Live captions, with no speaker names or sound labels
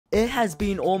It has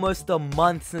been almost a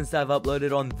month since I've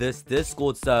uploaded on this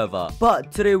Discord server, but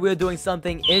today we're doing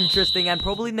something interesting and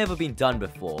probably never been done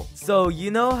before. So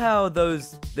you know how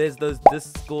there's those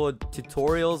Discord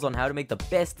tutorials on how to make the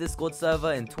best Discord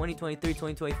server in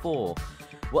 2023-2024?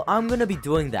 Well, I'm gonna be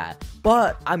doing that,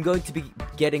 but I'm going to be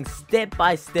getting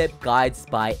step-by-step guides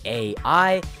by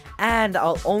AI, and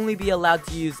I'll only be allowed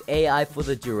to use AI for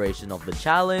the duration of the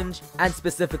challenge, and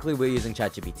specifically we're using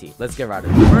ChatGPT. Let's get right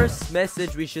into it. The first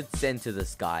message we should send to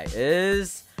this guy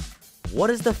is, what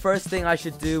is the first thing I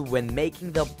should do when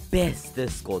making the best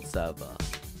Discord server?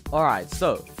 Alright,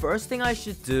 so first thing I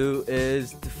should do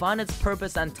is define its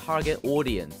purpose and target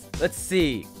audience. Let's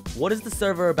see, what is the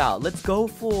server about? Let's go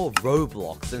for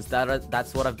Roblox, since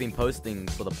that's what I've been posting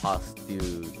for the past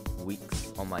few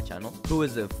weeks on my channel. Who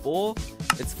is it for?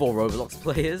 It's for Roblox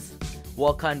players.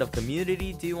 What kind of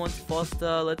community do you want to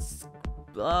foster?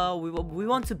 We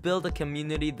want to build a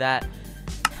community that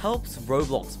helps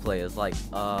Roblox players, like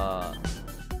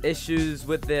issues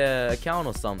with their account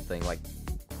or something, like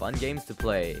fun games to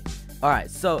play. Alright,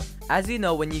 so as you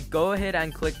know, when you go ahead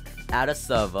and click add a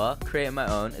server, create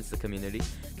my own, it's the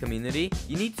community,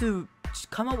 you need to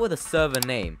come up with a server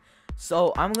name.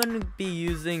 So I'm going to be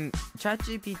using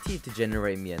ChatGPT to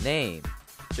generate me a name.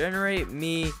 Generate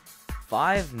me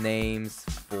 5 names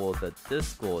for the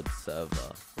Discord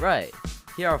server. Right,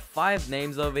 here are 5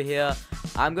 names over here.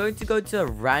 I'm going to go to a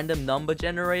random number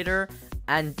generator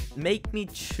and make me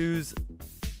choose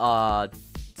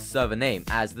server name,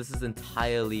 as this is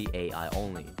entirely AI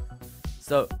only.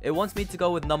 So it wants me to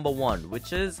go with number 1,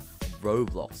 which is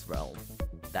Roblox realm.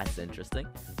 That's interesting.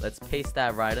 Let's paste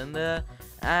that right in there.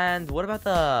 And what about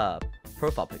the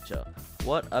profile picture?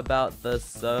 What about the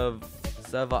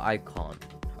server icon?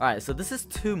 Alright, so this is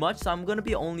too much, so I'm gonna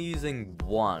be only using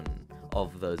one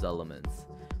of those elements,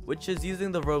 which is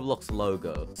using the Roblox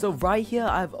logo. So right here,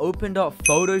 I've opened up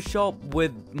Photoshop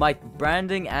with my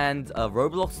branding and a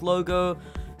Roblox logo.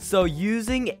 So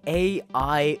using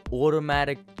AI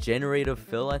automatic generative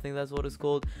fill, I think that's what it's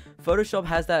called. Photoshop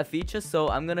has that feature, so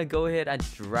I'm gonna go ahead and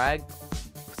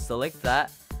select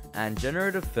that and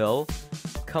generative fill,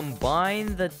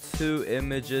 combine the 2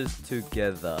 images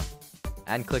together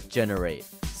and click generate.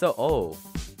 So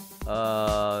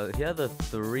here are the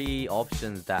 3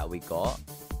 options that we got.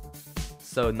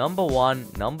 So number 1,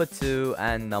 number 2,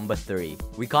 and number 3.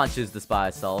 We can't choose this by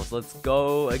ourselves. Let's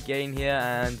go again here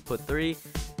and put 3.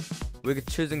 We're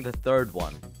choosing the 3rd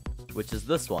one, which is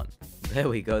this one. There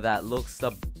we go. That looks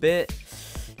a bit,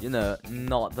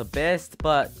 not the best,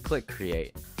 but click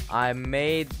create. I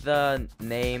made the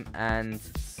name and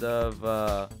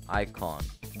server icon.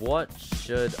 What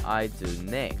should I do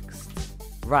next?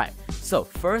 Right, so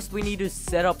first we need to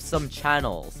set up some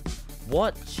channels.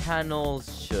 What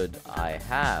channels should I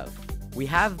have? We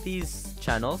have these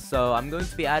channels, so I'm going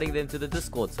to be adding them to the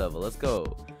Discord server. Let's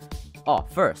go.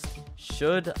 First,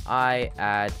 should I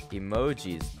add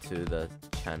emojis to the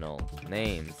channel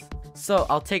names? So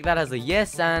I'll take that as a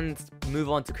yes and move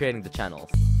on to creating the channels.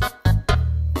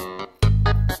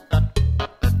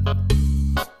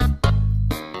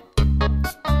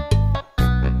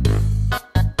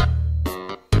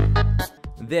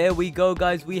 There we go,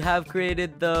 guys. We have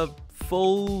created the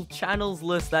full channels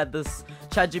list that this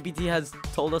ChatGPT has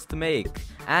told us to make,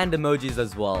 and emojis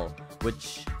as well,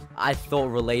 which I thought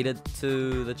related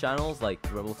to the channels, like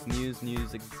Roblox News,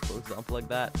 for example, like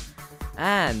that.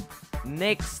 And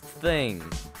next,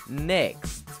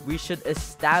 we should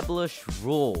establish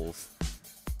rules.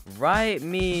 Write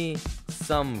me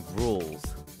some rules.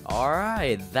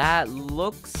 Alright, that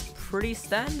looks pretty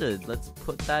standard. Let's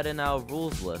put that in our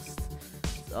rules list.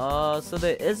 So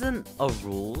there isn't a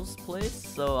rules place,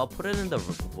 so I'll put it in the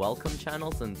welcome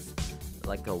channel, since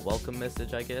like a welcome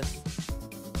message, I guess.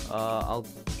 I'll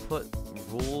put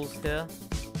rules here.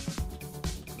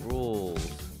 Rules.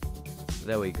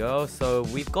 There we go. So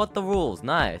we've got the rules.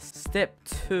 Nice. Step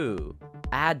 2.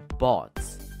 Add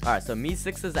bots. Alright, so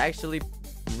Me6 is actually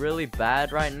really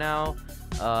bad right now.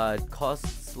 It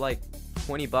costs like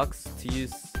 20 bucks to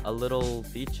use a little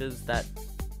features that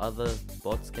other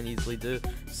bots can easily do.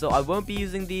 So I won't be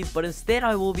using these, but instead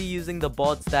I will be using the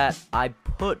bots that I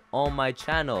put on my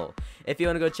channel. If you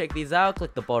want to go check these out,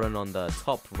 click the button on the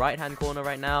top right hand corner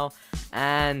right now.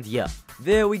 And yeah,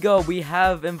 there we go. We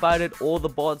have invited all the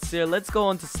bots here. Let's go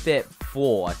on to step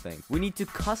 4, I think. We need to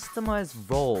customize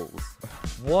roles.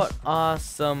 What are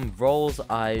some roles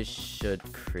I should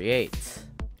create?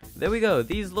 There we go.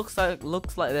 These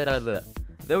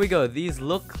there we go. These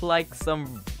look like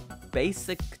some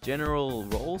basic general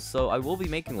roles, so I will be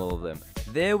making all of them.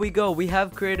 There we go. We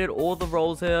have created all the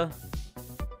roles here.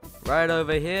 right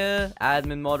over here,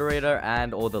 admin, moderator,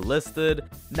 and all the listed.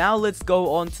 Now let's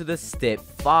go on to the step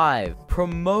 5.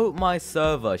 Promote my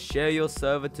server. Share your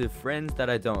server to friends that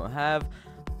I don't have,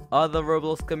 other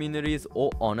Roblox communities,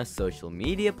 or on a social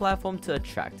media platform to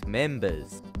attract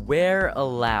members. Where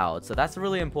allowed. So that's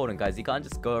really important, guys. You can't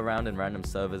just go around in random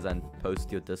servers and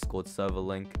post your Discord server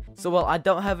link. So, well, I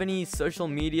don't have any social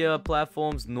media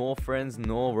platforms, nor friends,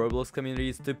 nor Roblox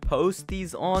communities to post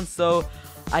these on, so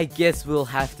I guess we'll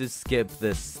have to skip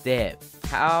this step.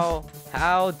 How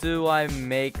do I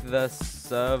make the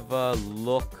server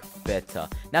look better?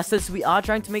 Now, since we are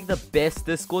trying to make the best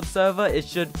Discord server, it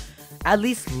should at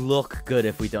least look good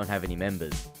if we don't have any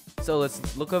members. So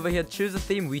let's look over here, choose a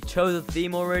theme. We chose a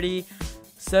theme already.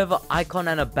 Server icon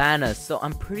and a banner. So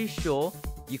I'm pretty sure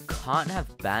you can't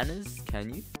have banners,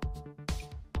 can you?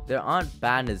 There aren't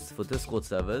banners for Discord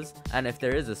servers, and if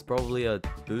there is, it's probably a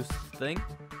boost thing.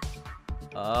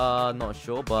 Not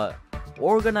sure, but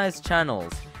organized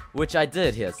channels, which I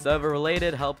did here. Server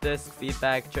related, help desk,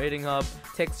 feedback, trading hub,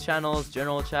 text channels,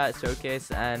 general chat, showcase,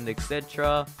 and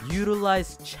etc.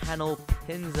 Utilize channel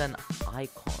pins and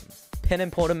icons. Pin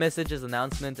important messages,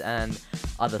 announcements, and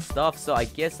other stuff. So I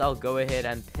guess I'll go ahead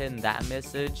and pin that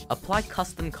message. Apply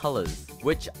custom colors,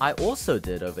 which I also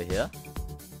did over here.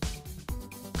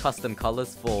 Custom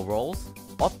colors for roles.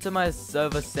 Optimize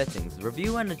server settings.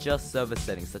 Review and adjust server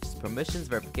settings such as permissions,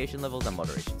 verification levels, and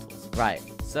moderation tools. Right,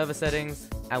 server settings,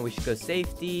 and we should go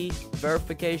safety,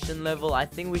 verification level. I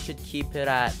think we should keep it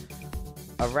at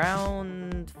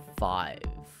around 5.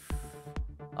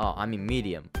 Oh, I mean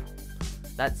medium.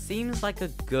 That seems like a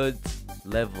good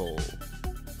level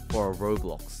for a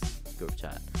Roblox group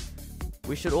chat.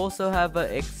 We should also have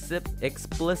an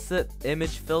explicit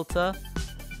image filter.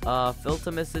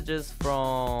 Filter messages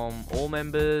from all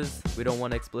members. We don't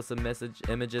want explicit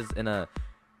images in a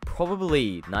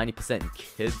probably 90%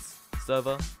 kids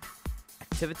server.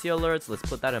 Activity alerts, let's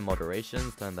put that in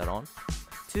moderations, turn that on.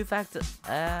 2-factor,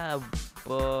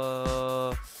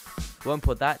 won't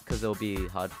put that because it'll be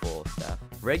hard for staff.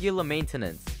 Regular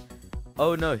maintenance.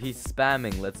 Oh no, he's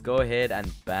spamming. Let's go ahead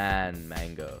and ban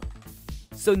Mango.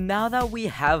 So now that we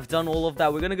have done all of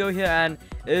that, we're gonna go here and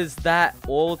is that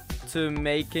all to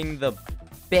making the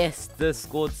best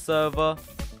Discord server?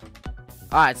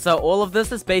 Alright, so all of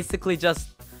this is basically just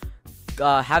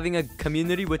having a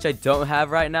community, which I don't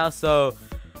have right now. So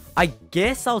I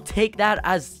guess I'll take that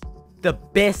as the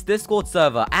best Discord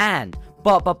server. And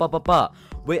but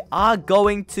we are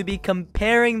going to be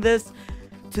comparing this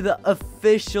to the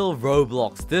official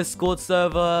Roblox Discord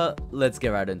server. Let's get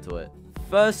right into it.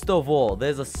 First of all,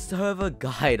 there's a server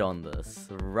guide on this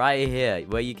right here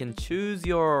where you can choose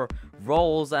your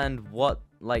roles and what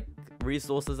like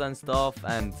resources and stuff,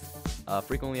 and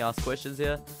frequently asked questions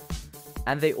here.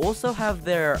 And they also have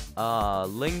their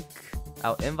link,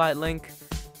 our invite link,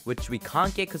 which we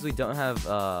can't get because we don't have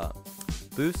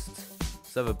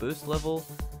server boost level.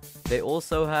 They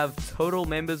also have total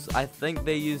members. I think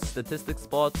they use statistics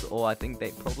spots, or I think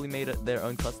they probably made it their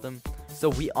own custom. So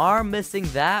we are missing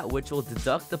that, which will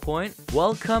deduct the point.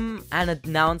 Welcome and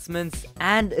announcements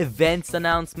and events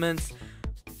announcements,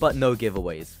 but no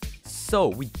giveaways. So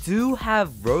we do have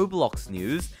Roblox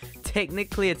news.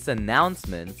 Technically it's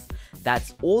announcements.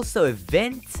 That's also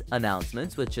event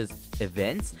announcements, which is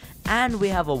events. And we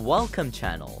have a welcome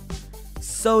channel.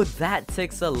 So that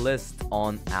ticks a list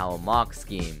on our mark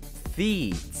scheme.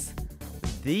 Feeds.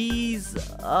 These,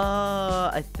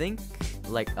 I think,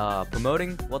 like,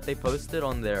 promoting what they posted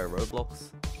on their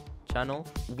Roblox channel.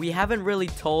 We haven't really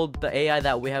told the AI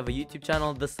that we have a YouTube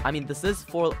channel. This is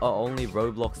for only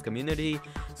Roblox community.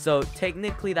 So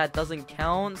technically that doesn't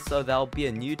count. So that'll be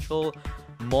a neutral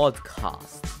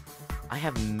modcast. I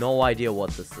have no idea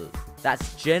what this is.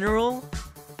 That's general,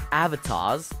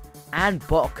 avatars, and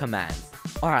bot commands.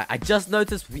 Alright, I just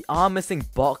noticed we are missing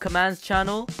bot commands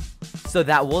channel. So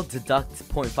that will deduct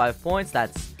 0.5 points.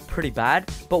 That's pretty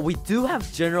bad. But we do have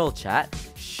general chat.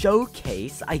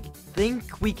 Showcase. I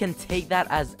think we can take that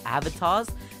as avatars,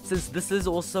 since this is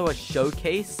also a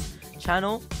showcase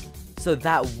channel. So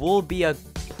that will be a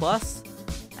plus.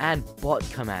 And bot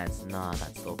commands. Nah,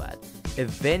 that's still bad.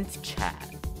 Event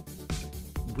chat.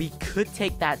 We could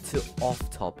take that to off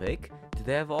topic. Do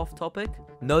they have off topic?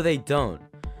 No, they don't.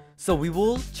 So we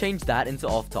will change that into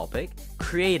off topic.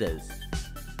 Creators.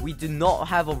 We do not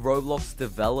have a Roblox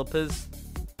developers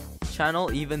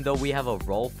channel, even though we have a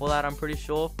role for that, I'm pretty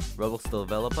sure. Roblox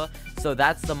developer. So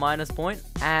that's the minus point.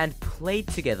 And play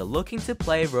together. Looking to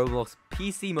play Roblox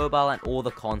PC, mobile, and all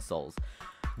the consoles.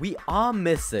 We are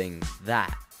missing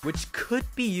that. which could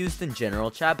be used in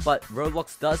general chat, but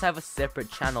Roblox does have a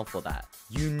separate channel for that.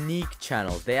 Unique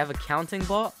channels. They have a counting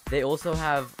bot. They also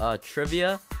have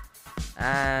trivia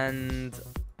and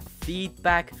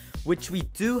feedback, which we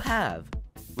do have,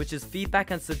 which is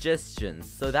feedback and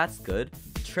suggestions, so that's good.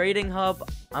 Trading hub,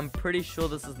 I'm pretty sure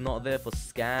this is not there for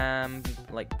scam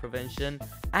like prevention.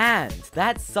 And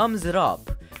that sums it up.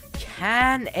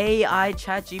 Can AI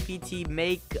ChatGPT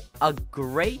make a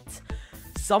great,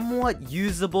 somewhat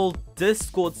usable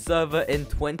Discord server in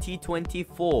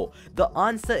 2024? The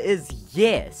answer is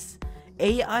yes.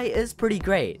 AI is pretty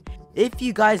great. If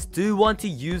you guys do want to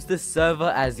use this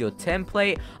server as your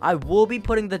template, I will be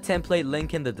putting the template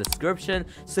link in the description,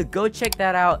 so go check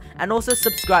that out. And also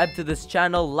subscribe to this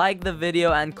channel, like the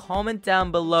video, and comment down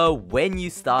below when you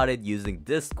started using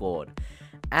Discord.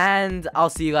 And I'll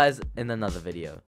see you guys in another video.